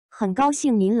很高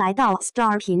兴您来到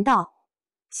Star 频道，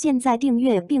现在订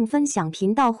阅并分享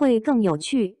频道会更有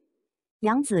趣。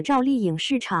杨紫赵丽颖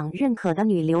市场认可的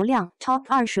女流量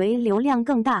top2， 谁流量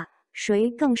更大，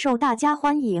谁更受大家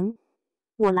欢迎？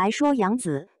我来说杨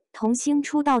紫，童星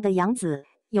出道的杨紫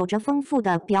有着丰富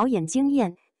的表演经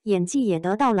验，演技也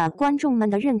得到了观众们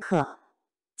的认可。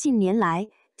近年来，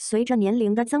随着年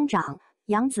龄的增长，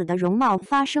杨紫的容貌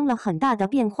发生了很大的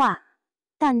变化，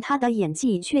但她的演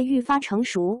技却愈发成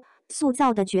熟，塑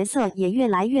造的角色也越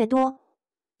来越多。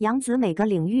杨紫每个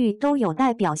领域都有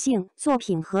代表性作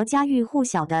品和家喻户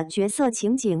晓的角色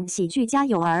情景喜剧《家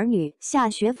有儿女》、下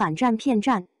雪反战片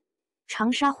战、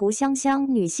长沙湖湘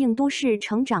湘女性都市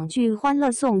成长剧《欢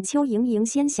乐颂》、邱莹莹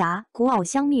仙侠、古偶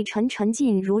香蜜沉沉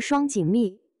烬如霜紧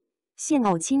密、现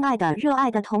偶亲爱的热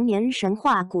爱的童年神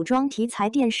话古装题材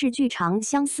电视剧《长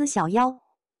相思小妖》，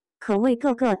可谓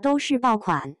个个都是爆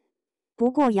款。不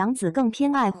过杨紫更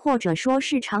偏爱或者说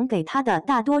市场给她的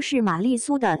大多是玛丽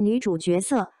苏的女主角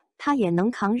色，她也能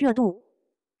扛热度。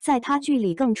在她剧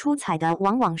里更出彩的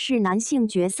往往是男性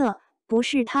角色，不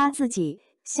是她自己。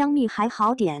香蜜还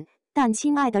好点，但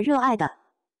亲爱的热爱的、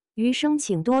余生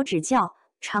请多指教、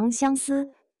长相思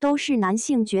都是男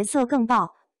性角色更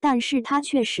爆，但是她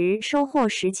确实收获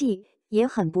实际，也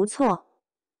很不错。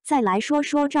再来说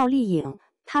说赵丽颖，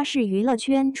她是娱乐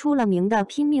圈出了名的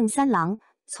拼命三郎，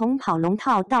从跑龙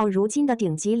套到如今的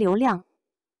顶级流量，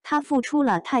她付出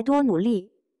了太多努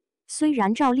力。虽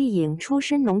然赵丽颖出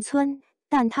身农村，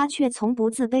但她却从不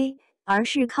自卑，而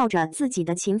是靠着自己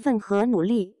的勤奋和努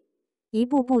力，一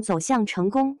步步走向成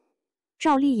功。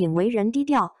赵丽颖为人低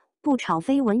调，不炒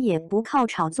绯闻，也不靠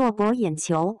炒作博眼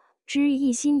球，只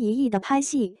一心一意的拍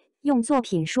戏，用作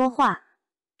品说话。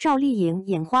赵丽颖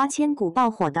演花千骨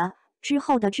爆火的之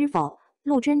后的《知否》、《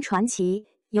陆贞传奇》、《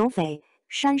有匪》、《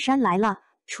杉杉来了》、《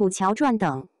楚乔传》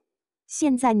等。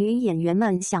现在女演员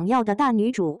们想要的大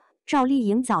女主，赵丽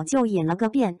颖早就演了个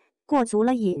遍，过足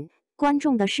了瘾，观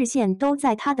众的视线都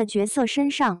在她的角色身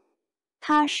上。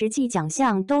她实际奖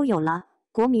项都有了，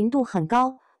国民度很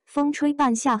高，《风吹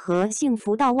半夏》和《幸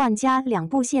福到万家》两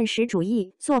部现实主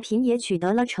义作品也取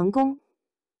得了成功，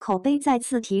口碑再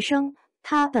次提升。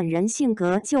她本人性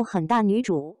格就很大女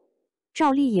主，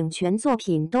赵丽颖全作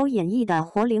品都演绎得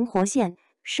活灵活现，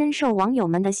深受网友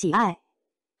们的喜爱。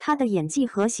她的演技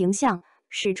和形象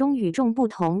始终与众不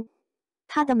同，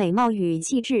她的美貌与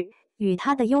气质与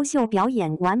她的优秀表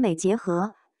演完美结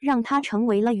合，让她成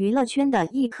为了娱乐圈的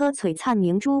一颗璀璨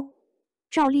明珠。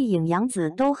赵丽颖、杨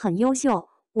紫都很优秀，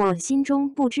我心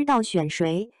中不知道选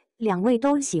谁，两位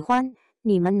都喜欢，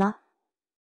你们呢？